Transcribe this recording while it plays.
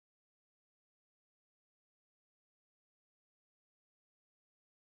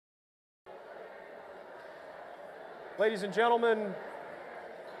Ladies and gentlemen,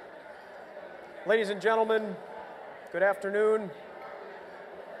 good afternoon.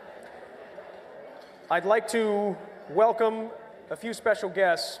 I'd like to welcome a few special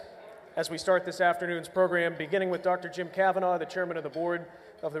guests as we start this afternoon's program, beginning with Dr. Jim Kavanaugh, the chairman of the board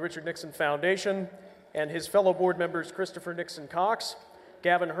of the Richard Nixon Foundation, and his fellow board members Christopher Nixon Cox,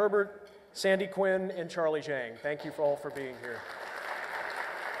 Gavin Herbert, Sandy Quinn, and Charlie Zhang. Thank you all for being here.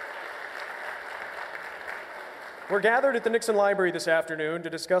 We're gathered at the Nixon Library this afternoon to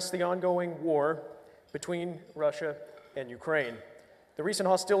discuss the ongoing war between Russia and Ukraine. The recent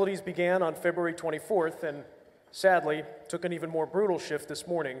hostilities began on February 24th and, sadly, took an even more brutal shift this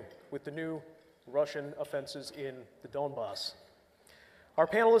morning with the new Russian offenses in the Donbass. Our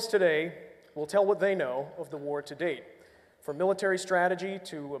panelists today will tell what they know of the war to date, from military strategy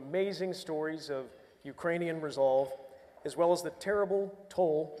to amazing stories of Ukrainian resolve, as well as the terrible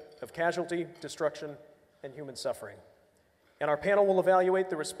toll of casualty, destruction, and human suffering. And our panel will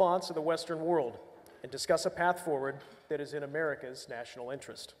evaluate the response of the Western world and discuss a path forward that is in America's national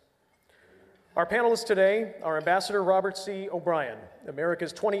interest. Our panelists today are Ambassador Robert C. O'Brien,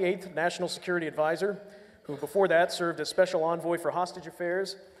 America's 28th National Security Advisor, who before that served as Special Envoy for Hostage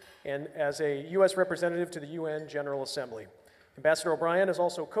Affairs and as a U.S. representative to the UN General Assembly. Ambassador O'Brien is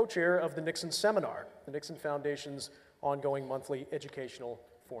also co-chair of the Nixon Seminar, the Nixon Foundation's ongoing monthly educational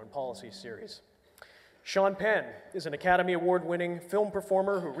foreign policy series. Sean Penn is an Academy Award-winning film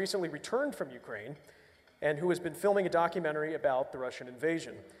performer who recently returned from Ukraine and who has been filming a documentary about the Russian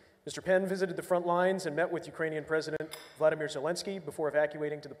invasion. Mr. Penn visited the front lines and met with Ukrainian President Vladimir Zelensky before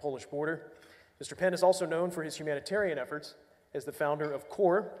evacuating to the Polish border. Mr. Penn is also known for his humanitarian efforts as the founder of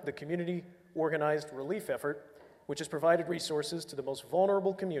CORE, the Community Organized Relief Effort, which has provided resources to the most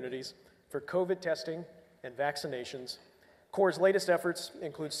vulnerable communities for COVID testing and vaccinations. CORE's latest efforts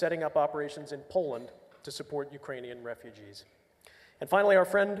include setting up operations in Poland to support Ukrainian refugees. And finally, our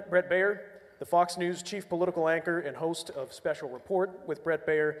friend Bret Baier, the Fox News chief political anchor and host of Special Report with Bret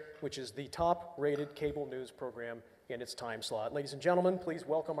Baier, which is the top-rated cable news program in its time slot. Ladies and gentlemen, please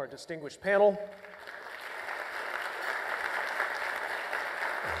welcome our distinguished panel.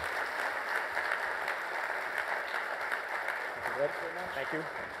 Thank you.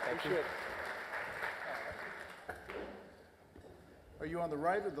 Thank you. Are you on the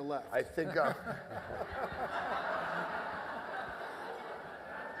right or the left? I think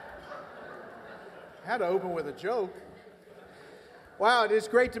had to open with a joke. Wow, it is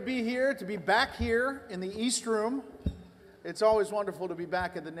great to be here, to be back here in the East Room. It's always wonderful to be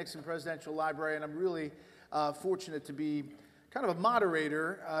back at the Nixon Presidential Library, and I'm really fortunate to be kind of a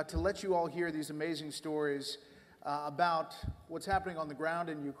moderator to let you all hear these amazing stories about what's happening on the ground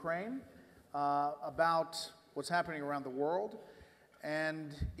in Ukraine, about what's happening around the world,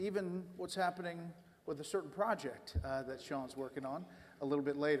 and even what's happening with a certain project that Sean's working on a little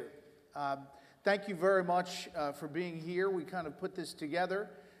bit later. Thank you very much for being here. We kind of put this together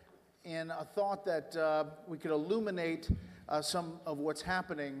in a thought that we could illuminate some of what's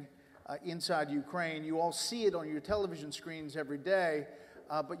happening inside Ukraine. You all see it on your television screens every day,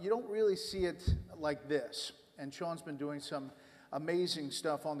 but you don't really see it like this. And Sean's been doing some amazing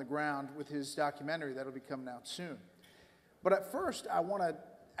stuff on the ground with his documentary that'll be coming out soon. But at first, I want to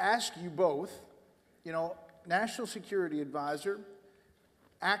ask you both, National Security Advisor,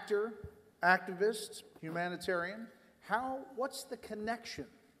 actor, activist, humanitarian, what's the connection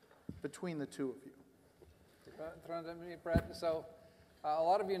between the two of you? Thrown to me, Bret. So a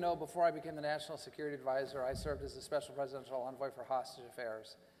lot of you know before I became the National Security Advisor, I served as the Special Presidential Envoy for Hostage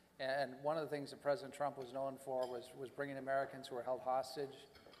Affairs. And one of the things that President Trump was known for was bringing Americans who were held hostage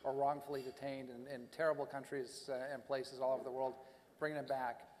or wrongfully detained in terrible countries and places all over the world, bringing them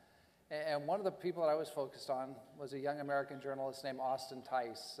back. And one of the people that I was focused on was a young American journalist named Austin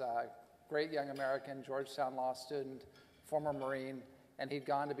Tice, great young American, Georgetown law student, former Marine, and he'd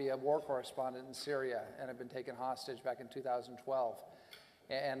gone to be a war correspondent in Syria and had been taken hostage back in 2012.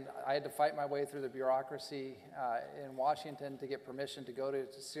 And I had to fight my way through the bureaucracy in Washington to get permission to go to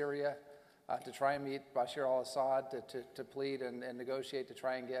Syria, to try and meet Bashar al-Assad, to plead and negotiate to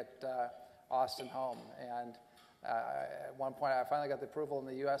try and get Austin home. And at one point, I finally got the approval on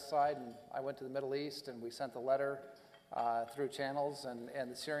the U.S. side, and I went to the Middle East, and we sent the letter through channels,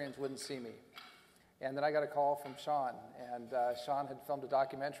 and the Syrians wouldn't see me. And then I got a call from Sean, and Sean had filmed a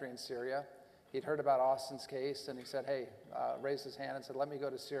documentary in Syria. He'd heard about Austin's case, and he said, hey, raised his hand and said, let me go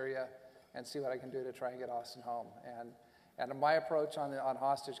to Syria and see what I can do to try and get Austin home. And my approach on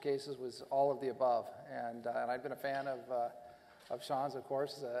hostage cases was all of the above. And I've been a fan of Sean's, of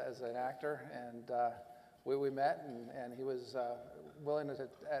course, as an actor. And we met, and he was willing to,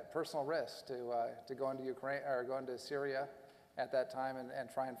 at personal risk, to go into Ukraine or go into Syria at that time and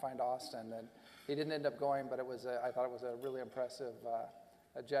try and find Austin. And he didn't end up going, but I thought it was a really impressive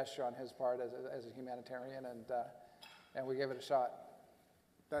a gesture on his part as a humanitarian, and we gave it a shot.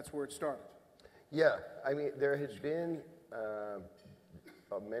 That's where it started. Yeah, I mean, there has been a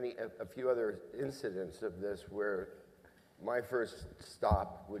few other incidents of this where my first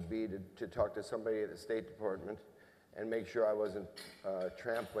stop would be to talk to somebody at the State Department and make sure I wasn't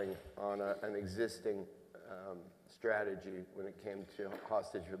trampling on an existing strategy when it came to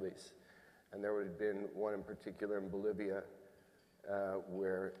hostage release. And there would have been one in particular in Bolivia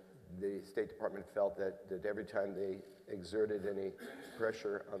where the State Department felt that every time they exerted any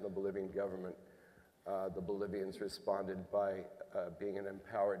pressure on the Bolivian government, the Bolivians responded by being an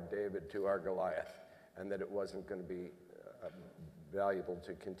empowered David to our Goliath, and that it wasn't going to be valuable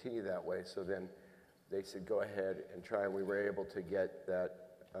to continue that way. So then they said, go ahead and try, and we were able to get that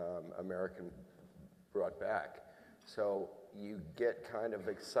American brought back. So you get kind of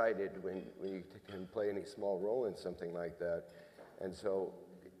excited when you can play any small role in something like that. And so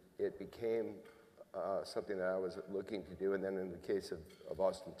it became something that I was looking to do. And then in the case of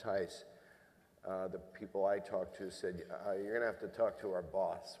Austin Tice, the people I talked to said, you're going to have to talk to our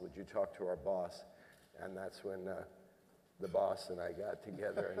boss. Would you talk to our boss? And that's when the boss and I got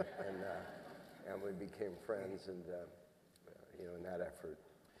together, and we became friends, and in that effort.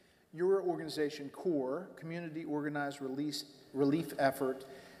 Your organization, CORE, Community Organized Relief Effort,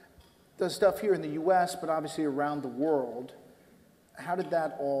 does stuff here in the U.S., but obviously around the world. How did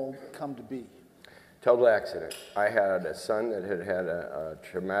that all come to be? Total accident. I had a son that had a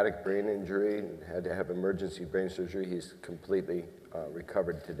traumatic brain injury and had to have emergency brain surgery. He's completely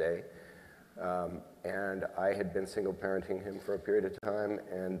recovered today. And I had been single parenting him for a period of time,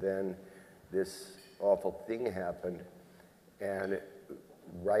 and then this awful thing happened. And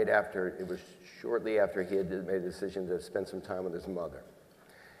right after, it was shortly after he had made a decision to spend some time with his mother.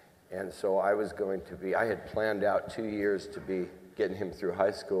 And so I had planned out 2 years to be getting him through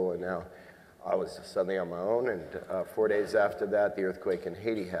high school, and now I was suddenly on my own, and 4 days after that, the earthquake in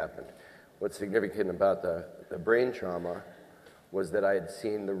Haiti happened. What's significant about the brain trauma was that I had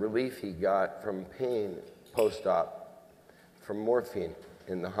seen the relief he got from pain post-op from morphine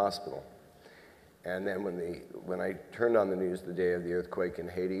in the hospital. And then when I turned on the news the day of the earthquake in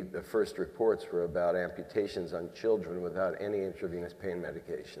Haiti, the first reports were about amputations on children without any intravenous pain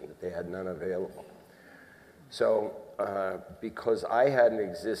medication, that they had none available. So because I had an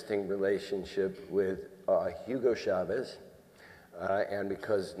existing relationship with Hugo Chavez, and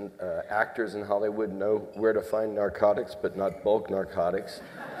because actors in Hollywood know where to find narcotics, but not bulk narcotics,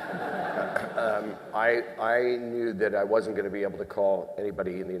 I knew that I wasn't going to be able to call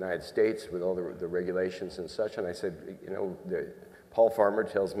anybody in the United States with all the regulations and such. And I said, Paul Farmer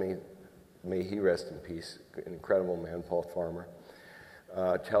tells me, may he rest in peace, an incredible man, Paul Farmer,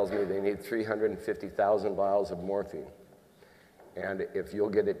 tells me they need 350,000 vials of morphine. And if you'll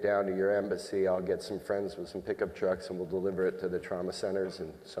get it down to your embassy, I'll get some friends with some pickup trucks and we'll deliver it to the trauma centers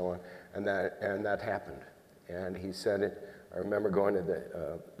and so on. And that happened. And he sent it. I remember going to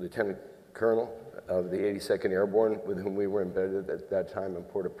the Lieutenant Colonel of the 82nd Airborne, with whom we were embedded at that time in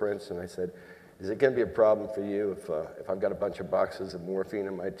Port-au-Prince, and I said, is it going to be a problem for you if I've got a bunch of boxes of morphine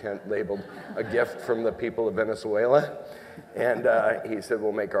in my tent labeled a gift from the people of Venezuela? And he said,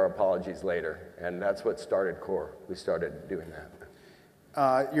 we'll make our apologies later. And that's what started CORE. We started doing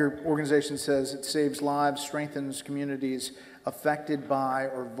that. Your organization says it saves lives, strengthens communities affected by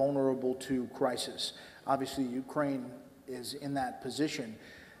or vulnerable to crisis. Obviously, Ukraine is in that position.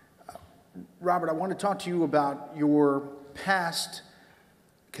 Robert, I want to talk to you about your past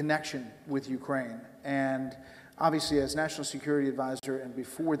connection with Ukraine, and obviously as National Security Advisor and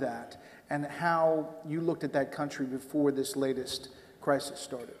before that, and how you looked at that country before this latest crisis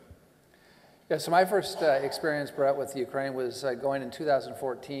started. Yeah, so my first experience, Bret, with Ukraine was going in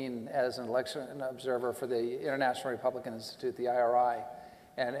 2014 as an election observer for the International Republican Institute, the IRI.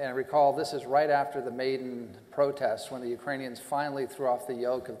 And recall, this is right after the Maidan protests, when the Ukrainians finally threw off the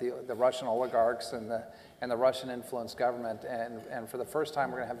yoke of the Russian oligarchs and the Russian-influenced government. And for the first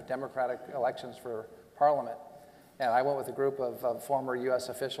time, we're going to have democratic elections for parliament. And I went with a group of former U.S.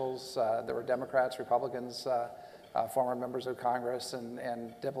 officials. There were Democrats, Republicans, former members of Congress,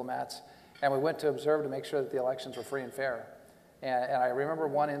 and diplomats. And we went to observe to make sure that the elections were free and fair. And I remember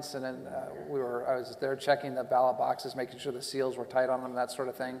one incident, I was there checking the ballot boxes, making sure the seals were tight on them, that sort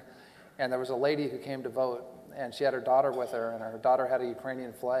of thing. And there was a lady who came to vote, and she had her daughter with her, and her daughter had a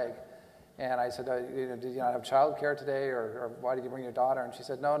Ukrainian flag. And I said, did you not have child care today, or why did you bring your daughter? And she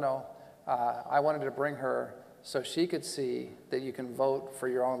said, no, I wanted to bring her so she could see that you can vote for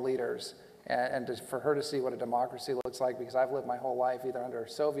your own leaders and for her to see what a democracy looks like, because I've lived my whole life either under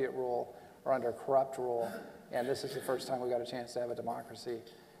Soviet rule or under corrupt rule, and this is the first time we got a chance to have a democracy.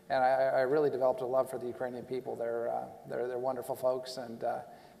 And I really developed a love for the Ukrainian people. They're wonderful folks, and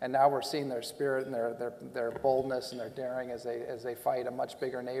now we're seeing their spirit and their boldness and their daring as they fight a much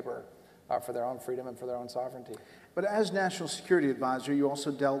bigger neighbor for their own freedom and for their own sovereignty. But as National Security Advisor, you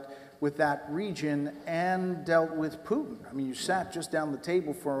also dealt with that region and dealt with Putin. I mean, you sat just down the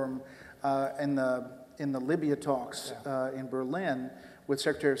table for him in the Libya talks in Berlin with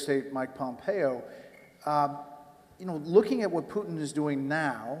Secretary of State Mike Pompeo. Looking at what Putin is doing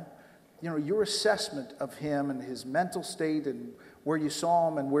now, your assessment of him and his mental state and where you saw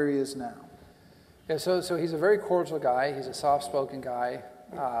him and where he is now. Yeah, so he's a very cordial guy. He's a soft-spoken guy,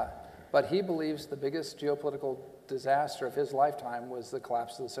 but he believes the biggest geopolitical disaster of his lifetime was the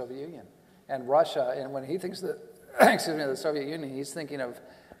collapse of the Soviet Union. And Russia, and when he thinks that, the Soviet Union, he's thinking of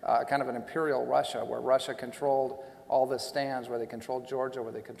kind of an imperial Russia, where Russia controlled all the stands, where they controlled Georgia,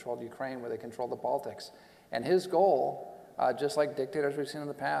 where they controlled Ukraine, where they controlled the Baltics. And his goal, just like dictators we've seen in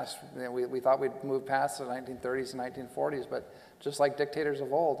the past, we thought we'd move past the 1930s and 1940s, but just like dictators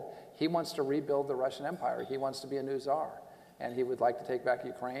of old, he wants to rebuild the Russian Empire. He wants to be a new czar, and he would like to take back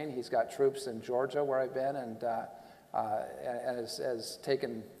Ukraine. He's got troops in Georgia, where I've been, and has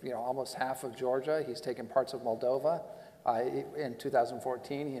taken almost half of Georgia. He's taken parts of Moldova. In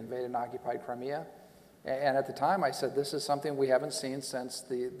 2014, he invaded and occupied Crimea. And at the time, I said, this is something we haven't seen since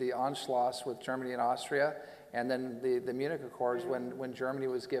the Anschluss with Germany and Austria, and then the Munich Accords when Germany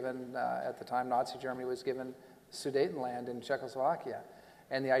was given, at the time, Nazi Germany was given Sudetenland in Czechoslovakia.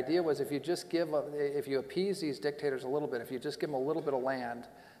 And the idea was if you appease these dictators a little bit, if you just give them a little bit of land,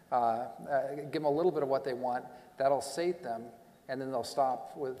 give them a little bit of what they want, that'll sate them, and then they'll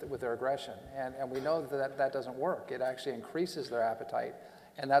stop with their aggression. And we know that doesn't work. It actually increases their appetite.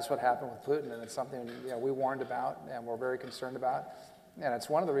 And that's what happened with Putin, and it's something we warned about and we're very concerned about. And it's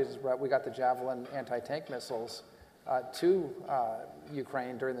one of the reasons, Brett, we got the Javelin anti-tank missiles to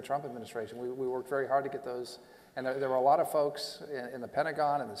Ukraine during the Trump administration. We worked very hard to get those. And there were a lot of folks in the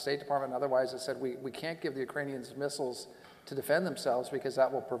Pentagon and the State Department and otherwise that said, we can't give the Ukrainians missiles to defend themselves because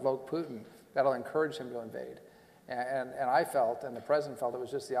that will provoke Putin. That'll encourage him to invade. And I felt, and the president felt, it was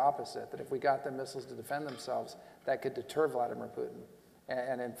just the opposite, that if we got them missiles to defend themselves, that could deter Vladimir Putin.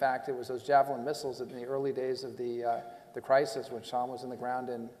 And in fact, it was those Javelin missiles in the early days of the crisis when Sean was in the ground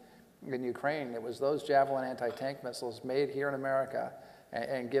in Ukraine. It was those Javelin anti-tank missiles made here in America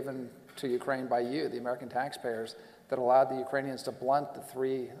and given to Ukraine by you, the American taxpayers, that allowed the Ukrainians to blunt the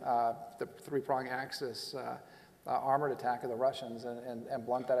three-prong axis armored attack of the Russians and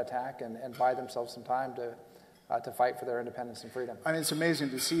blunt that attack and buy themselves some time to fight for their independence and freedom. I mean, it's amazing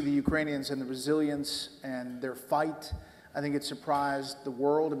to see the Ukrainians and the resilience and their fight. I think it surprised the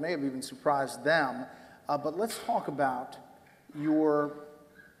world. It may have even surprised them. But let's talk about your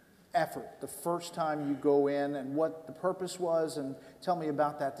effort, the first time you go in and what the purpose was, and tell me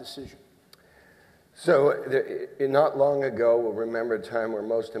about that decision. So not long ago, we'll remember a time where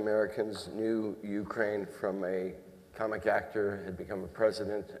most Americans knew Ukraine from a comic actor had become a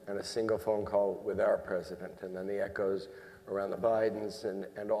president and a single phone call with our president, and then the echoes around the Bidens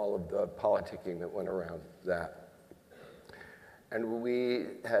and all of the politicking that went around that. And we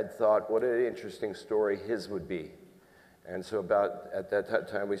had thought, what an interesting story his would be. And so at that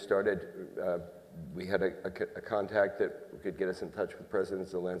time we started, we had a contact that could get us in touch with President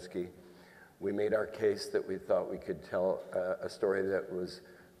Zelensky. We made our case that we thought we could tell a story that was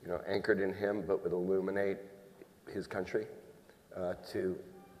anchored in him, but would illuminate his country to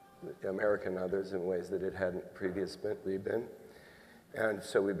America and others in ways that it hadn't previously been. And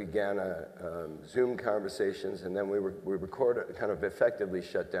so we began Zoom conversations, and then we recorded, kind of effectively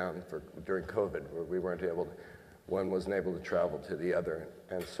shut down during COVID, where we weren't able to, one wasn't able to travel to the other,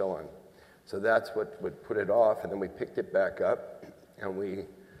 and so on. So that's what would put it off, and then we picked it back up, and we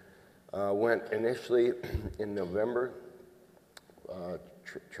went initially in November,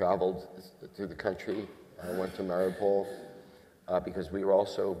 traveled through the country, went to Mariupol, because we were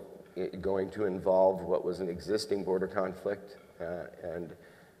also going to involve what was an existing border conflict, and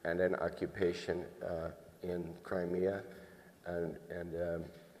an occupation in Crimea, and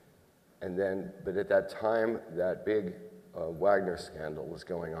then, but at that time, that big Wagner scandal was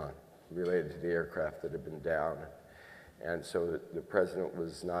going on related to the aircraft that had been down, and so the president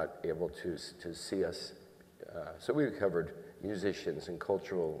was not able to see us. So we covered musicians and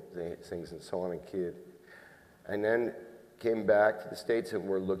cultural things and so on in Kyiv, and then came back to the States and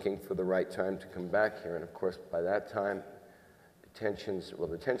were looking for the right time to come back here, and of course by that time, tensions, well,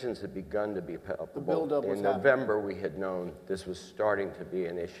 the tensions had begun to be palpable. The buildup was in happening. November, we had known this was starting to be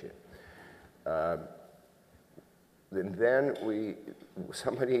an issue. And then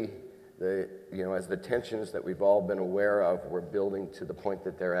as the tensions that we've all been aware of were building to the point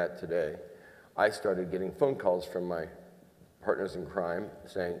that they're at today, I started getting phone calls from my partners in crime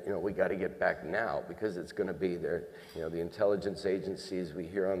saying, we got to get back now because it's going to be there. The intelligence agencies we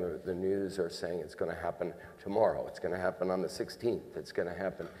hear on the news are saying it's going to happen tomorrow. It's going to happen on the 16th. It's going to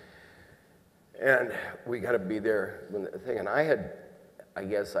happen. And we got to be there when the thing. And I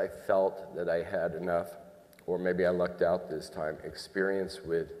guess I felt that I had enough, or maybe I lucked out this time, experience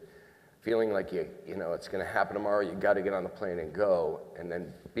with feeling like it's going to happen tomorrow, you got to get on the plane and go, and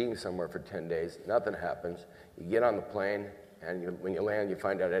then being somewhere for 10 days, nothing happens. You get on the plane, and when you land, you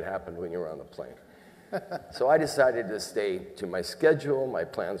find out it happened when you were on the plane. So I decided to stay to my schedule, my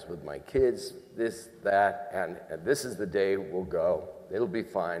plans with my kids, this, that, and this is the day we'll go. It'll be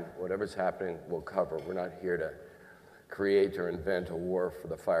fine. Whatever's happening, we'll cover. We're not here to create or invent a war for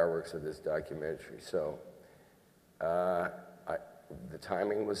the fireworks of this documentary. So the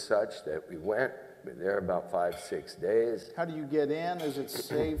timing was such that we went. We were there about 5-6 days. How do you get in? Is it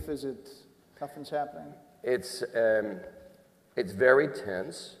safe? Is it nothing's happening? It's very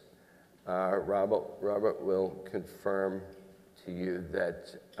tense. Robert will confirm to you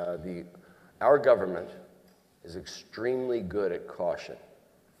that our government is extremely good at caution.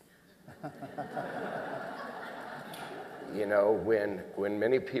 When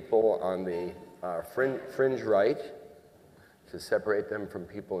many people on the fringe right, to separate them from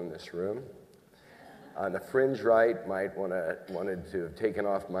people in this room, on the fringe right might wanted to have taken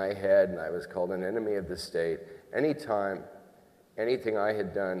off my head, and I was called an enemy of the state. Anytime anything I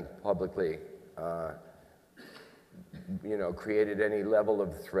had done publicly, created any level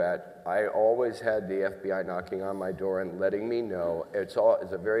of threat, I always had the FBI knocking on my door and letting me know. There's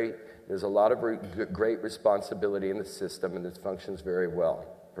a lot of great responsibility in the system, and it functions very well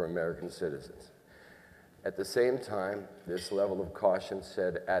for American citizens. At the same time, this level of caution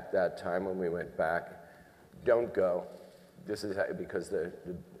said at that time when we went back, don't go. This is because the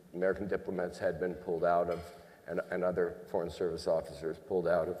American diplomats had been pulled out of, and other Foreign Service officers pulled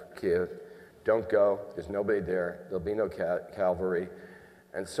out of Kiev. Don't go. There's nobody there. There'll be no cavalry,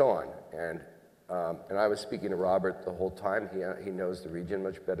 and so on. And I was speaking to Robert the whole time. He knows the region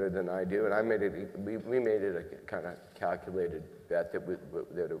much better than I do, and we made it a kind of calculated bet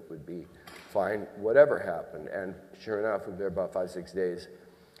that it would be fine, whatever happened. And sure enough, we were there about 5-6 days.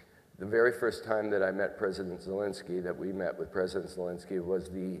 The very first time that I met President Zelensky, that we met with President Zelensky, was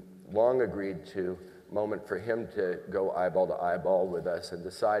the long agreed to moment for him to go eyeball to eyeball with us and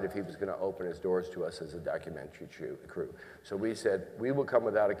decide if he was going to open his doors to us as a documentary crew. So we said, we will come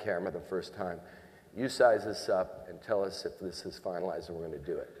without a camera the first time. You size us up and tell us if this is finalized and we're going to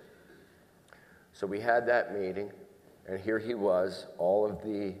do it. So we had that meeting, and here he was. All of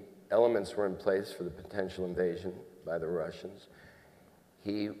the elements were in place for the potential invasion by the Russians.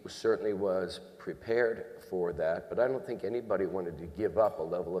 He certainly was prepared for that, but I don't think anybody wanted to give up a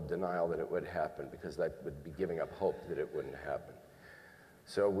level of denial that it would happen, because that would be giving up hope that it wouldn't happen.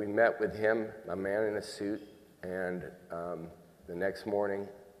 So we met with him, a man in a suit, and the next morning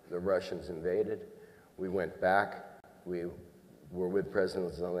the Russians invaded. We went back. We were with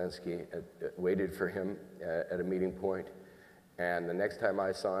President Zelensky, waited for him at a meeting point, and the next time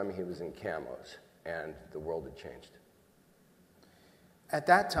I saw him, he was in camos, and the world had changed. At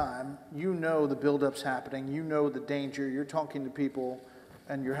that time, the buildup's happening, the danger, you're talking to people,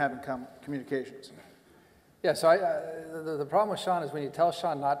 and you're having communications. Yeah, so the problem with Sean is when you tell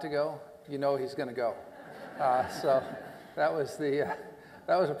Sean not to go, he's going to go. So that was a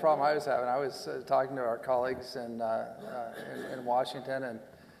problem I was having. I was talking to our colleagues in Washington,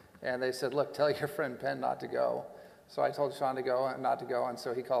 and they said, look, tell your friend Penn not to go. So I told Sean not to go, and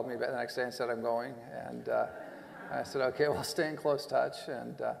so he called me back the next day and said, I'm going. And I said, okay, well, stay in close touch.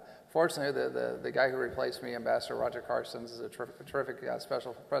 And fortunately, the guy who replaced me, Ambassador Roger Carstens, is a terrific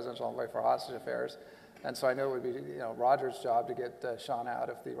special presidential envoy for hostage affairs. And so I knew it would be Roger's job to get Sean out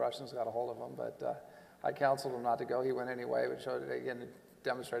if the Russians got a hold of him. But I counseled him not to go. He went anyway, which showed, again,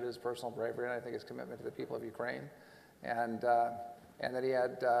 demonstrated his personal bravery and I think his commitment to the people of Ukraine. And that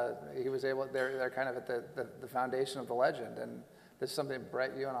he was able, they're kind of at the foundation of the legend. And this is something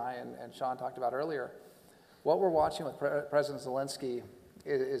Bret, you and I and Sean talked about earlier. What we're watching with President Zelensky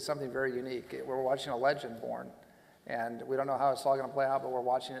is something very unique. We're watching a legend born. And we don't know how it's all going to play out, but we're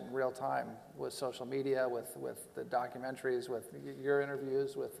watching it in real time with social media, with the documentaries, with your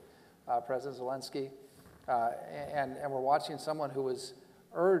interviews with President Zelensky. And we're watching someone who was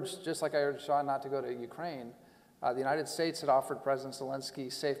urged, just like I urged Sean not to go to Ukraine, The United States had offered President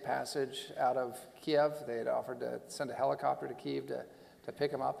Zelensky safe passage out of Kiev. They had offered to send a helicopter to Kiev to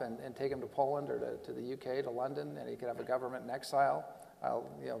pick him up and take him to Poland or to the UK, to London, and he could have a government in exile,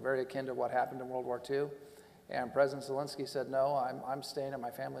 very akin to what happened in World War II. And President Zelensky said, no, I'm staying and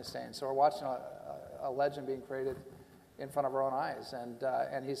my family's staying. So we're watching a legend being created in front of our own eyes.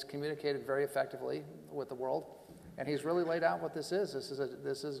 And he's communicated very effectively with the world. And he's really laid out what this is.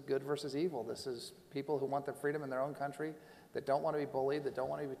 This is good versus evil. This is people who want their freedom in their own country, that don't want to be bullied, that don't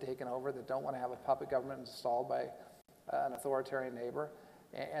want to be taken over, that don't want to have a puppet government installed by an authoritarian neighbor.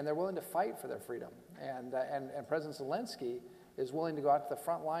 And they're willing to fight for their freedom. And President Zelensky is willing to go out to the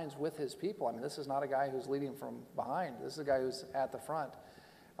front lines with his people. I mean, this is not a guy who's leading from behind. This is a guy who's at the front.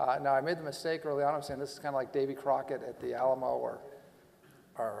 Now, I made the mistake early on of saying this is kind of like Davy Crockett at the Alamo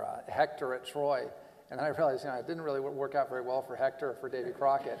or Hector at Troy. And then I realized, it didn't really work out very well for Hector or for Davy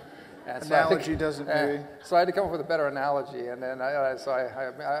Crockett. And so analogy doesn't really. So I had to come up with a better analogy. And then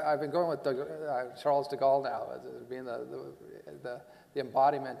I've been going with Charles de Gaulle now as being the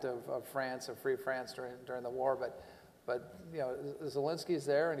embodiment of France, of free France during the war. But Zelensky's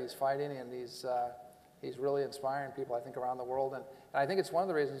there and he's fighting and he's really inspiring people, I think, around the world. And I think it's one of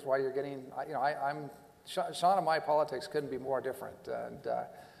the reasons why you're getting, Sean and my politics couldn't be more different.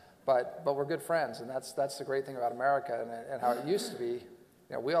 But we're good friends, and that's the great thing about America and how it used to be.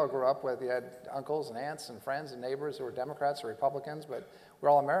 We all grew up with, you had uncles and aunts and friends and neighbors who were Democrats or Republicans, but we're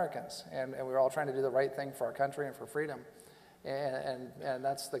all Americans, and we're all trying to do the right thing for our country and for freedom. And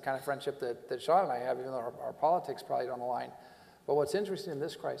that's the kind of friendship that Sean and I have, even though our politics probably don't align. But what's interesting in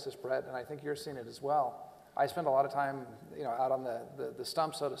this crisis, Bret, and I think you're seeing it as well, I spend a lot of time, out on the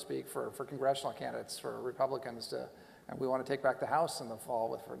stump, so to speak, for congressional candidates, for Republicans and we want to take back the House in the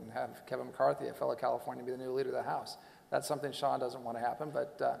fall and have Kevin McCarthy, a fellow Californian, be the new leader of the House. That's something Sean doesn't want to happen.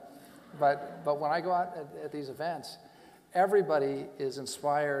 But when I go out at these events, everybody is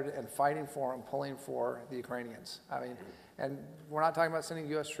inspired and fighting for and pulling for the Ukrainians. I mean, and we're not talking about sending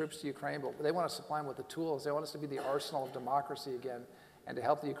U.S. troops to Ukraine, but they want to supply them with the tools. They want us to be the arsenal of democracy again and to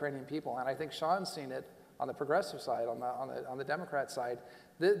help the Ukrainian people. And I think Sean's seen it on the progressive side, on the Democrat side.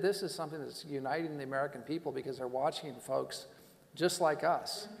 This is something that's uniting the American people because they're watching folks just like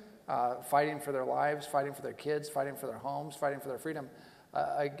us, fighting for their lives, fighting for their kids, fighting for their homes, fighting for their freedom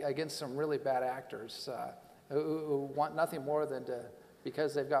against some really bad actors who want nothing more than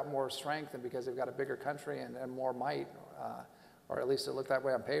because they've got more strength and because they've got a bigger country and more might, or at least it looked that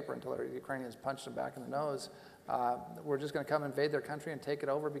way on paper until the Ukrainians punched them back in the nose. We're just going to come invade their country and take it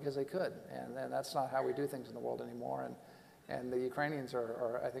over because they could. And that's not how we do things in the world anymore. And the Ukrainians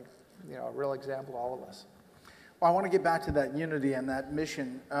are, I think, a real example to all of us. Well, I want to get back to that unity and that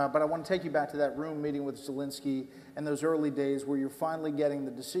mission, but I want to take you back to that room meeting with Zelensky and those early days where you're finally getting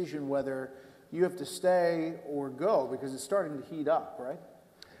the decision whether you have to stay or go, because it's starting to heat up, right?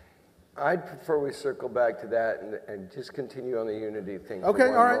 I'd prefer we circle back to that and just continue on the unity thing. Okay,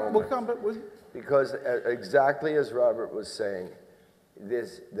 all right, moment. we'll come back with. Because exactly as Robert was saying,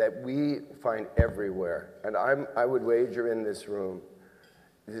 that we find everywhere, and I would wager in this room,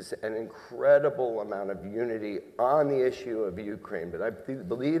 there's an incredible amount of unity on the issue of Ukraine. But I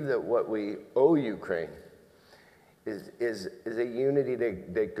believe that what we owe Ukraine is a unity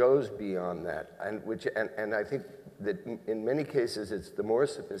that goes beyond that, and I think that in many cases it's the more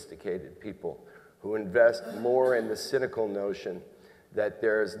sophisticated people who invest more in the cynical notion that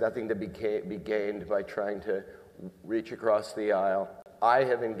there's nothing to be gained by trying to reach across the aisle. I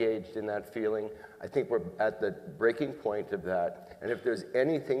have engaged in that feeling. I think we're at the breaking point of that. And if there's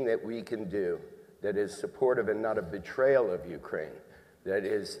anything that we can do that is supportive and not a betrayal of Ukraine, that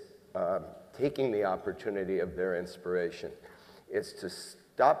is taking the opportunity of their inspiration, it's to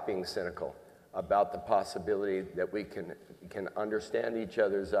stop being cynical about the possibility that we can understand each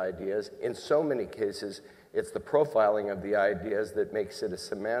other's ideas. In so many cases, it's the profiling of the ideas that makes it a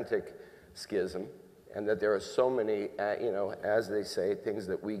semantic schism, and that there are so many, as they say, things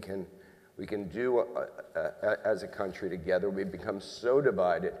that we can do as a country together. We've become so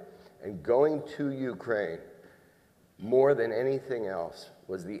divided, and going to Ukraine, more than anything else,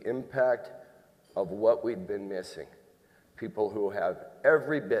 was the impact of what we'd been missing. People who have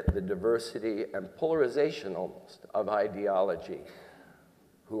every bit the diversity and polarization almost of ideology,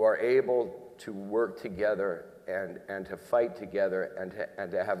 who are able to work together and to fight together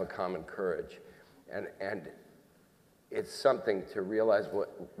and to have a common courage. And it's something to realize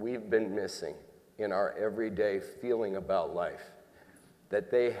what we've been missing in our everyday feeling about life, that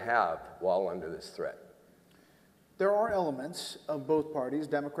they have while under this threat. There are elements of both parties,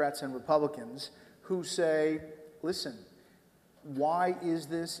 Democrats and Republicans, who say, listen, why is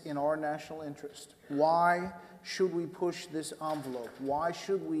this in our national interest? Why should we push this envelope? Why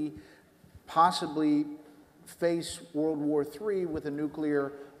should we possibly face World War III with a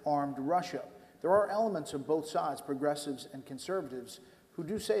nuclear-armed Russia? There are elements of both sides, progressives and conservatives, who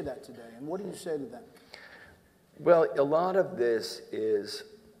do say that today. And what do you say to them? Well, a lot of this is,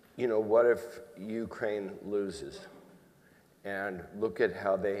 what if Ukraine loses? And look at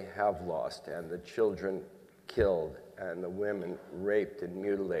how they have lost, and the children killed, and the women raped and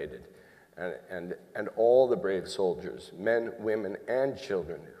mutilated, and all the brave soldiers, men, women, and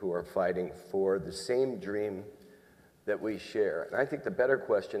children who are fighting for the same dream that we share. And I think the better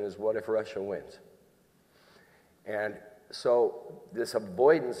question is, what if Russia wins? And so this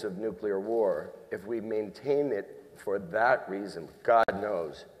avoidance of nuclear war, if we maintain it for that reason, God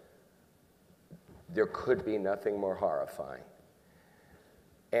knows, there could be nothing more horrifying.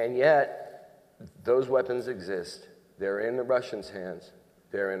 And yet, those weapons exist. They're in the Russians' hands.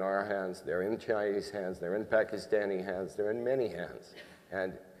 They're in our hands. They're in Chinese hands. They're in Pakistani hands. They're in many hands.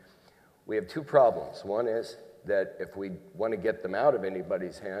 And we have two problems. One is that if we want to get them out of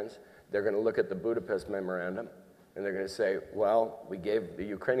anybody's hands, they're going to look at the Budapest Memorandum, and they're going to say, well, the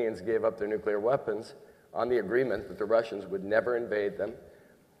Ukrainians gave up their nuclear weapons on the agreement that the Russians would never invade them.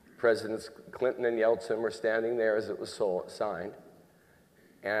 Presidents Clinton and Yeltsin were standing there as it was signed.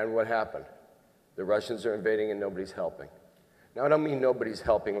 And what happened? The Russians are invading and nobody's helping. Now, I don't mean nobody's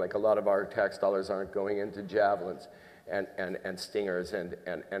helping, like a lot of our tax dollars aren't going into javelins and stingers and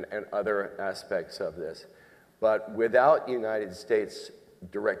other aspects of this. But without United States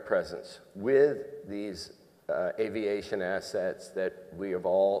direct presence, with these aviation assets that we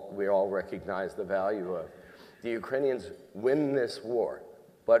all recognize the value of, the Ukrainians win this war,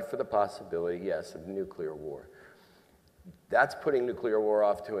 but for the possibility, yes, of nuclear war. That's putting nuclear war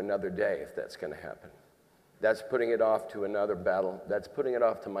off to another day, if that's going to happen. That's putting it off to another battle. That's putting it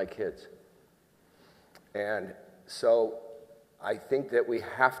off to my kids. And so I think that we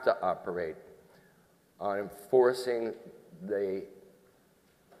have to operate on enforcing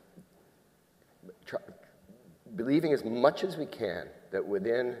believing as much as we can that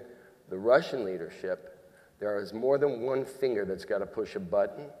within the Russian leadership, there is more than one finger that's got to push a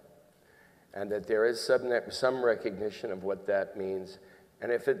button, and that there is some recognition of what that means.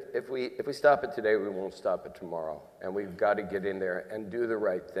 And if we stop it today, we won't stop it tomorrow. And we've got to get in there and do the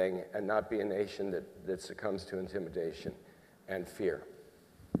right thing and not be a nation that succumbs to intimidation and fear.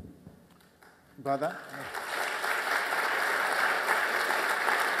 Brother?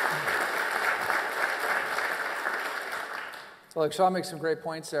 Well, look, Sean makes some great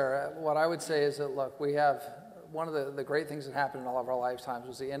points there. What I would say is that, look, we have one of the great things that happened in all of our lifetimes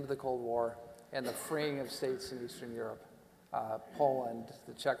was the end of the Cold War and the freeing of states in Eastern Europe. Poland,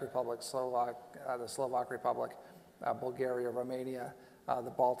 the Czech Republic, the Slovak Republic, Bulgaria, Romania,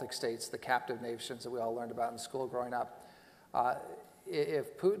 the Baltic states, the captive nations that we all learned about in school growing up.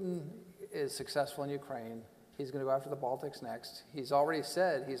 If Putin is successful in Ukraine, he's going to go after the Baltics next. He's already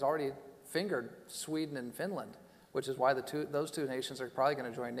fingered Sweden and Finland, which is why those two nations are probably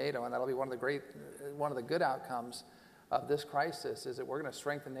going to join NATO, and that'll be one of the good outcomes of this crisis is that we're going to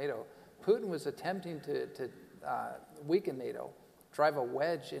strengthen NATO. Putin was attempting to weaken NATO, drive a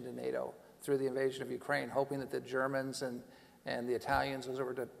wedge into NATO through the invasion of Ukraine, hoping that the Germans and the Italians, those who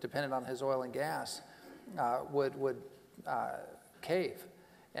were dependent on his oil and gas, would cave.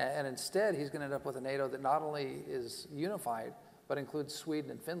 And instead, he's going to end up with a NATO that not only is unified, but includes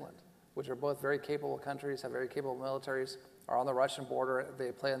Sweden and Finland, which are both very capable countries, have very capable militaries, are on the Russian border,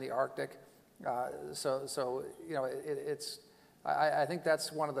 they play in the Arctic. I think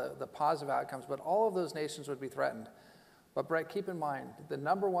that's one of the positive outcomes, but all of those nations would be threatened. But Bret, keep in mind, the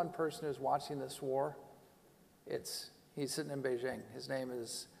number one person who's watching this war, he's sitting in Beijing. His name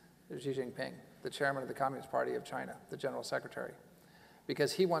is Xi Jinping, the chairman of the Communist Party of China, the general secretary,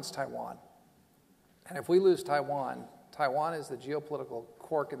 because he wants Taiwan. And if we lose Taiwan, Taiwan is the geopolitical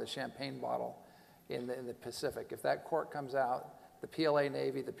cork in the champagne bottle in the Pacific. If that cork comes out, the PLA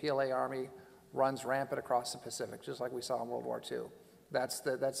Navy, the PLA Army runs rampant across the Pacific, just like we saw in World War II. That's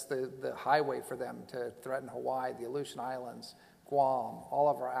the highway for them to threaten Hawaii, the Aleutian Islands, Guam, all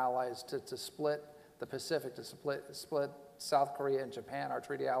of our allies to split the Pacific, to split South Korea and Japan, our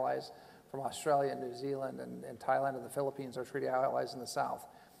treaty allies, from Australia and New Zealand and Thailand and the Philippines, our treaty allies in the South.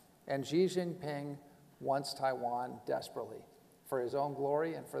 And Xi Jinping wants Taiwan desperately for his own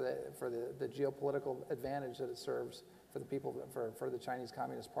glory and for the geopolitical advantage that it serves for the people, for the Chinese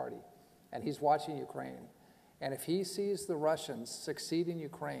Communist Party. And he's watching Ukraine. And if he sees the Russians succeed in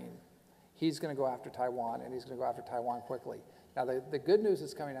Ukraine, he's going to go after Taiwan, and he's going to go after Taiwan quickly. Now, the good news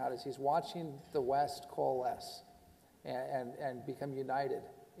that's coming out is he's watching the West coalesce and become united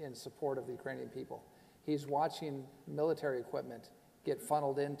in support of the Ukrainian people. He's watching military equipment get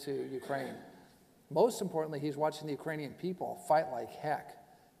funneled into Ukraine. Most importantly, he's watching the Ukrainian people fight like heck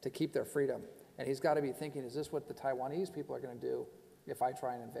to keep their freedom. And he's got to be thinking, is this what the Taiwanese people are going to do if I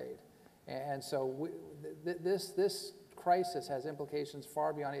try and invade? And so this crisis has implications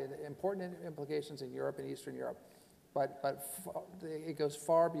far beyond, important implications in Europe and Eastern Europe, but it goes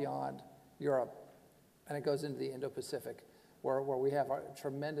far beyond Europe, and it goes into the Indo-Pacific, where we have a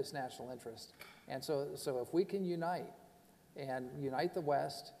tremendous national interest. And so if we can unite the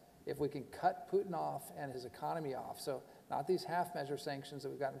West, if we can cut Putin off and his economy off, so not these half-measure sanctions that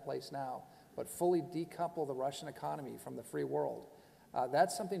we've got in place now, but fully decouple the Russian economy from the free world,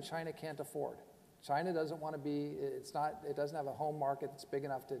 that's something China can't afford. China doesn't want to be, it doesn't have a home market that's big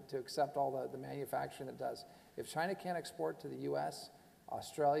enough to accept all the manufacturing it does. If China can't export to the US,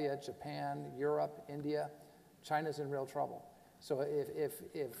 Australia, Japan, Europe, India, China's in real trouble. So if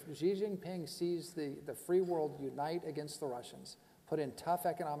Xi Jinping sees the free world unite against the Russians, put in tough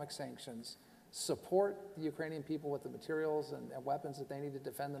economic sanctions, support the Ukrainian people with the materials and weapons that they need to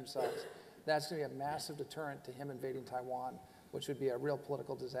defend themselves, that's going to be a massive deterrent to him invading Taiwan, which would be a real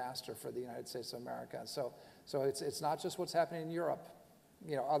political disaster for the United States of America. So it's not just what's happening in Europe.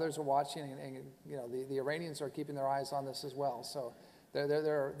 You know, others are watching, and you know, the Iranians are keeping their eyes on this as well. So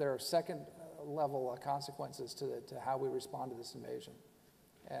there are second-level consequences to how we respond to this invasion,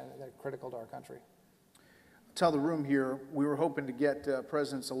 and they're critical to our country. Tell the room here, we were hoping to get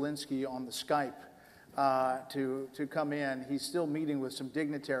President Zelensky on the Skype to come in. He's still meeting with some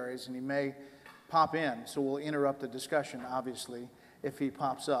dignitaries, and he may pop in, so we'll interrupt the discussion, obviously, if he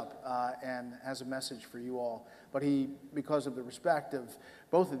pops up and has a message for you all. But he, because of the respect of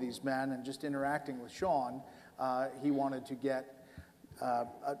both of these men and just interacting with Sean, he wanted to get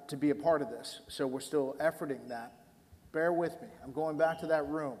to be a part of this. So we're still efforting that. Bear with me. I'm going back to that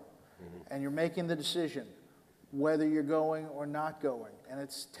room, and you're making the decision whether you're going or not going. And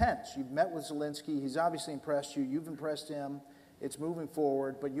it's tense. You've met with Zelensky. He's obviously impressed you. You've impressed him. It's moving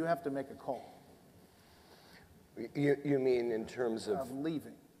forward, but you have to make a call. You mean in terms of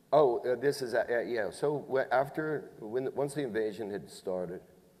leaving? Oh, this is yeah. So once the invasion had started,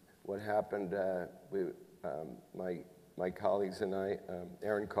 what happened? My colleagues and I,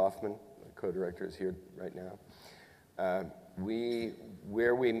 Aaron Kaufman, my co-director, is here right now. I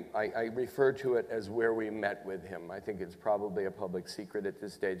refer to it as where we met with him. I think it's probably a public secret at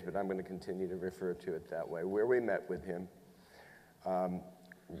this stage, but I'm going to continue to refer to it that way. Where we met with him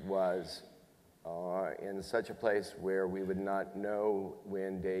was in such a place where we would not know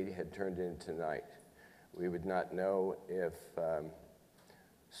when day had turned into night. We would not know if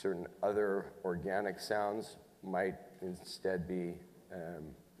certain other organic sounds might instead be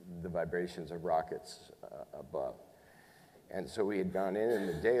the vibrations of rockets above. And so we had gone in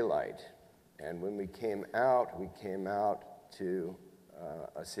the daylight, and when we came out to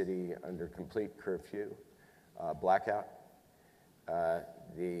a city under complete curfew, blackout.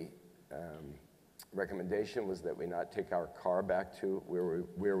 The recommendation was that we not take our car back to where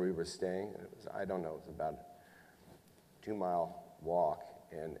we were staying. And it was, I don't know, it was about a 2-mile walk,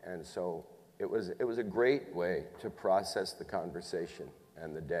 and so it was a great way to process the conversation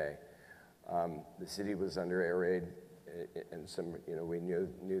and the day. The city was under air raid, and we knew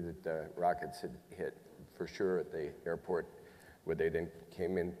that the rockets had hit for sure at the airport, where they then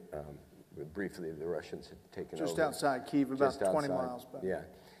came in. Briefly, the Russians had taken over. Just outside Kyiv, about 20 miles back. Yeah,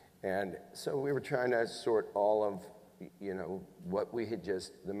 and so we were trying to sort all of, what we had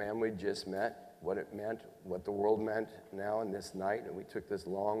the man we'd just met, what it meant, what the world meant now in this night, and we took this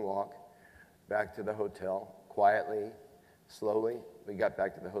long walk back to the hotel, quietly, slowly. We got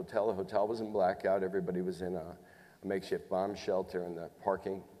back to the hotel. The hotel was in blackout. Everybody was in a makeshift bomb shelter in the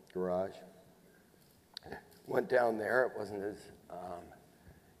parking garage. Went down there. It wasn't as,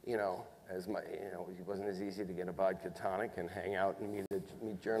 it wasn't as easy to get a vodka tonic and hang out and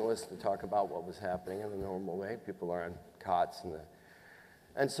meet journalists and talk about what was happening in the normal way. People are on cots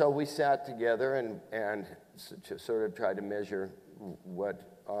and so we sat together and sort of tried to measure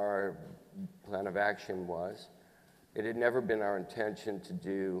what our plan of action was. It had never been our intention to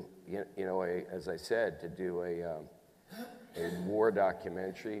do, as I said, to do a war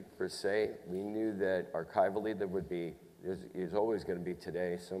documentary per se. We knew that archivally there would be, there's always going to be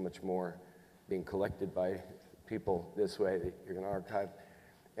today so much more being collected by people this way that you're going to archive.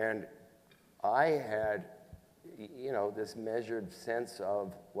 And I had, this measured sense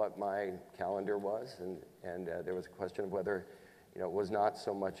of what my calendar was, and there was a question of whether, it was not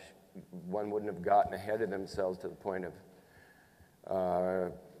so much, one wouldn't have gotten ahead of themselves to the point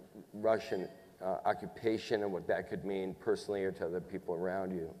of Russian occupation and what that could mean personally or to other people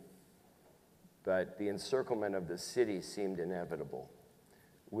around you. but the encirclement of the city seemed inevitable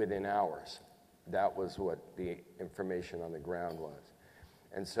within hours. That was what the information on the ground was.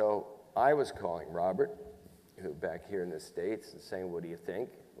 And so I was calling Robert, who back here in the States, and saying, what do you think?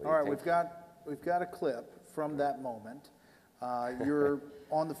 All right, we've got a clip from that moment. You're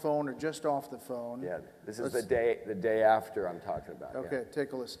on the phone or just off the phone. Yeah, this is the day after I'm talking about. Okay, yeah.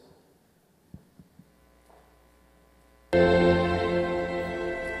 take a listen.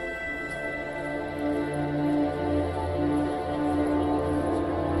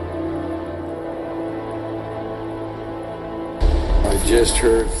 I just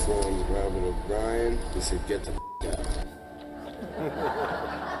heard from Robert O'Brien. He said, get the out.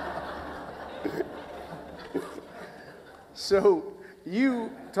 So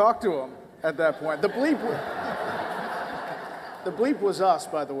you talked to him at that point. The bleep was us,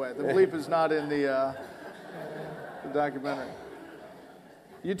 by the way. The bleep is not in the documentary.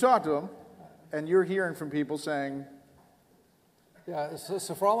 You talked to him, and you're hearing from people saying, Yeah, so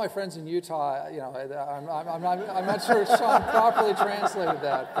for all my friends in Utah, you know, I'm not sure Sean properly translated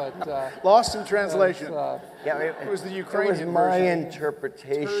that, but lost in translation. Yeah, it was the Ukrainian version. It was my version.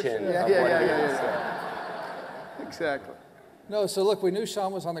 interpretation of what he yeah. Exactly. No, so look, we knew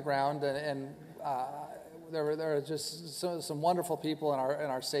Sean was on the ground, and there were just some wonderful people in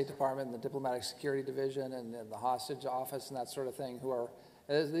our State Department, and the Diplomatic Security Division, and the Hostage Office, and that sort of thing. Who are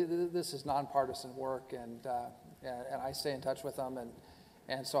this is nonpartisan work, and I stay in touch with them,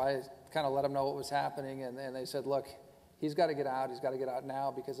 and so I kind of let them know what was happening, and they said, look, he's got to get out. He's got to get out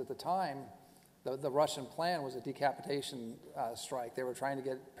now, because at the time, the Russian plan was a decapitation strike. They were trying to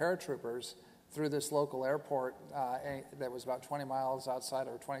get paratroopers through this local airport that was about 20 miles outside,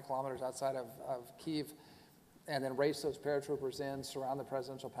 or 20 kilometers outside of Kyiv, and then race those paratroopers in, surround the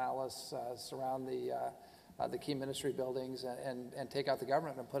presidential palace, surround the key ministry buildings, and take out the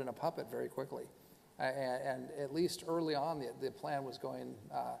government and put in a puppet very quickly. And at least early on, the plan was going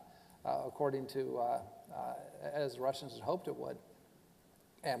according to as the Russians had hoped it would.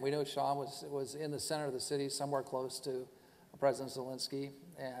 And we knew Sean was in the center of the city, somewhere close to President Zelensky,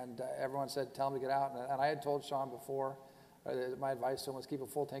 and everyone said, tell him to get out. And I had told Sean before, my advice to him was keep a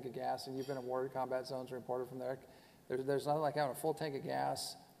full tank of gas, and you've been in war combat zones, reported from there. There's nothing like having a full tank of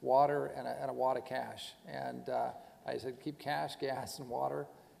gas, water, and a wad of cash. And I said, keep cash, gas, and water.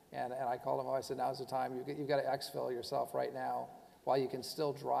 And I called him up. I said, now's the time. You've got to exfil yourself right now while you can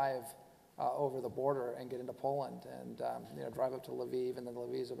still drive over the border and get into Poland, and drive up to Lviv. And then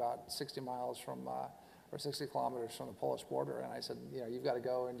Lviv's about 60 miles from, or 60 kilometers from the Polish border. And I said, you've got to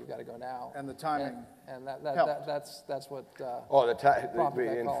go, and you've got to go now. And the timing. And that's what.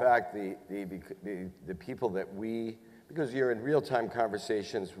 In fact, the people that because you're in real-time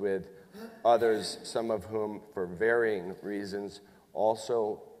conversations with others, some of whom, for varying reasons,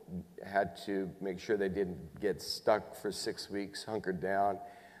 also had to make sure they didn't get stuck for 6 weeks, hunkered down,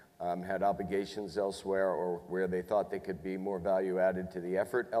 had obligations elsewhere, or where they thought they could be more value added to the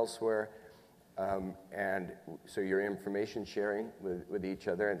effort elsewhere. And so you're information sharing with each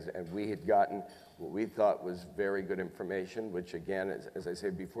other, and we had gotten what we thought was very good information, which again, as I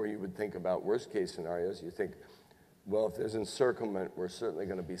said before, you would think about worst case scenarios. You think, well, if there's encirclement, we're certainly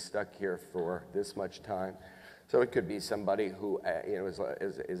going to be stuck here for this much time. So it could be somebody who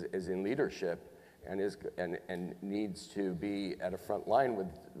is in leadership and needs to be at a front line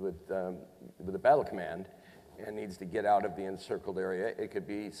with the battle command and needs to get out of the encircled area. It could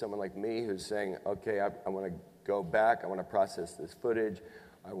be someone like me who's saying, okay, I want to go back, I want to process this footage,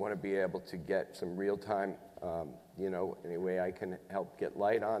 I want to be able to get some real-time, any way I can help get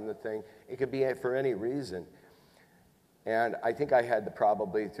light on the thing. It could be for any reason. And I think I had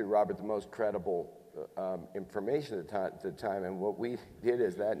probably, through Robert, the most credible information at the time. And what we did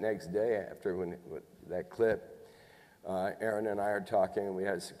is that next day after that clip, Aaron and I are talking, and we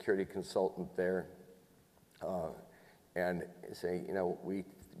had a security consultant there, and saying,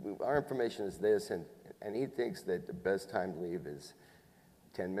 our information is this, and he thinks that the best time to leave is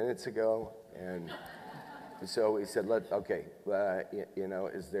 10 minutes ago, and so we said,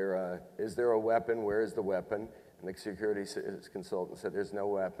 is there a weapon? Where is the weapon? And the security consultant said, there's no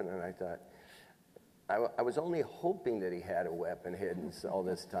weapon, and I thought, I was only hoping that he had a weapon hidden all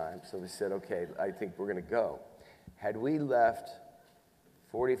this time. So we said, okay, I think we're going to go. Had we left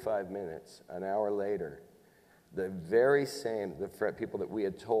 45 minutes, an hour later, the very same, people that we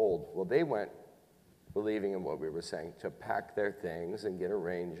had told, well, they went believing in what we were saying, to pack their things and get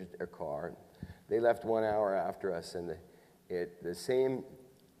arranged their car. They left 1 hour after us, and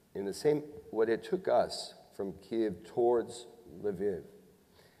what it took us from Kyiv towards Lviv,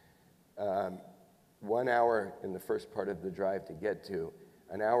 1 hour in the first part of the drive to get to,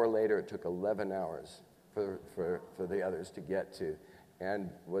 An hour later, it took 11 hours for the others to get to. And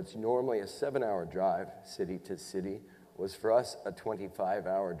what's normally a 7-hour drive, city to city, was for us a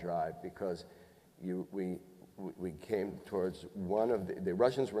 25-hour drive because we came towards one of the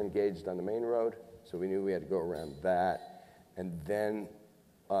Russians were engaged on the main road, so we knew we had to go around that. And then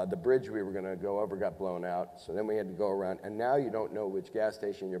the bridge we were going to go over got blown out, so then we had to go around. And now you don't know which gas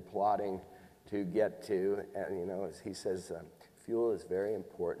station you're plotting to get to. And, you know, as he says, fuel is very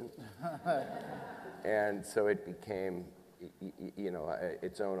important. And so it became, you know,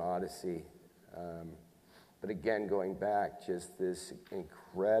 its own odyssey. But again, going back, just this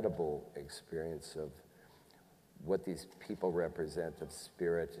incredible experience of what these people represent of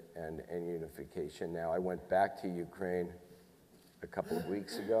spirit and unification. Now, I went back to Ukraine a couple of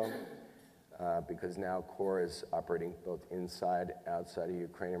weeks ago because now CORE is operating both inside, outside of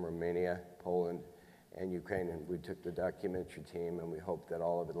Ukraine and Romania, Poland, and Ukraine. And we took the documentary team, and we hope that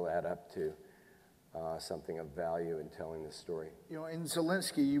all of it will add up to something of value in telling the story. You know, in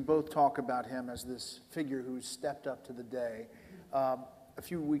Zelensky, you both talk about him as this figure who stepped up to the day. A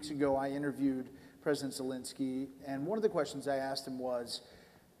few weeks ago, I interviewed President Zelensky, and one of the questions I asked him was,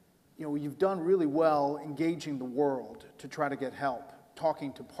 you know, you've done really well engaging the world to try to get help,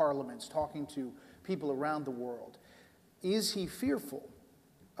 talking to parliaments, talking to people around the world. Is he fearful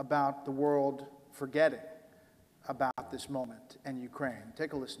about the world forgetting about this moment and Ukraine?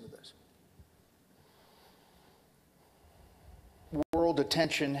 Take a listen to this. World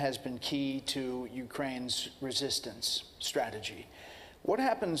attention has been key to Ukraine's resistance strategy. What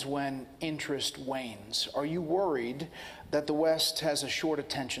happens when interest wanes? Are you worried that the West has a short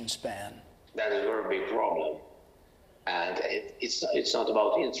attention span? That is a very big problem. And it's not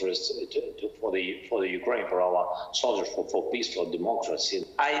about interest for the Ukraine, for our soldiers, for peace, for democracy.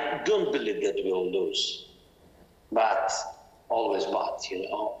 I don't believe that we'll lose, but always but, you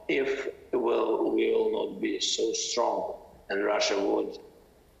know, if we will not be so strong and Russia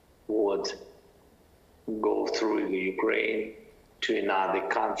would go through the Ukraine to another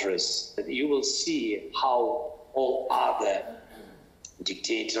countries, you will see how all other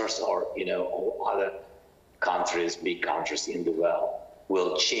dictators or, you know, all other countries, big countries in the world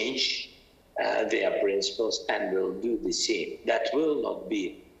will change their principles and will do the same. That will not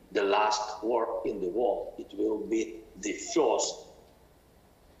be the last war in the world. It will be the first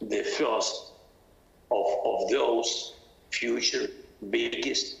of those future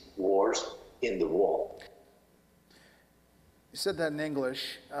biggest wars in the world. You said that in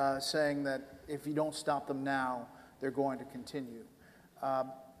English, saying that if you don't stop them now, they're going to continue.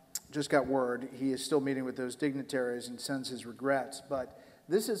 Just got word, he is still meeting with those dignitaries and sends his regrets. But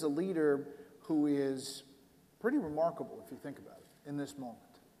this is a leader who is pretty remarkable, if you think about it, in this moment.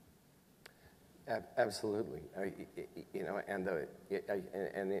 Absolutely. You know, and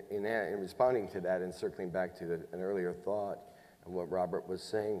in responding to that and circling back to an earlier thought and what Robert was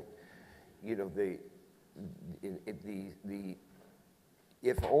saying, you know,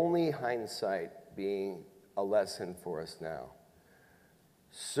 if only hindsight being a lesson for us now,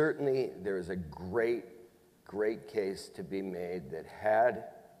 certainly there is a great case to be made that had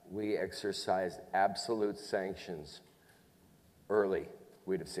we exercised absolute sanctions early,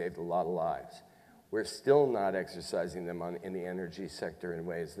 we'd have saved a lot of lives. We're still not exercising them in the energy sector in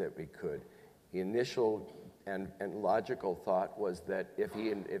ways that we could. The initial and logical thought was that if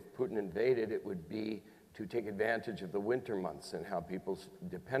Putin invaded, it would be to take advantage of the winter months and how people's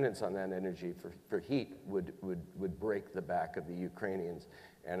dependence on that energy for heat would break the back of the Ukrainians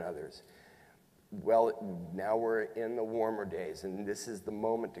and others. Well, now we're in the warmer days, and this is the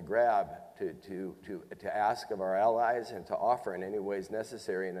moment to grab, to ask of our allies and to offer in any ways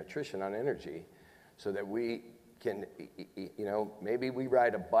necessary an attrition on energy so that we can, you know, maybe we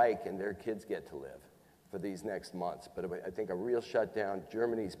ride a bike and their kids get to live for these next months. But I think a real shutdown,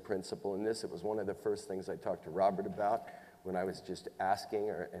 Germany's principle in this, it was one of the first things I talked to Robert about when I was just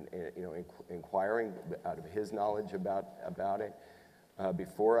asking inquiring out of his knowledge about it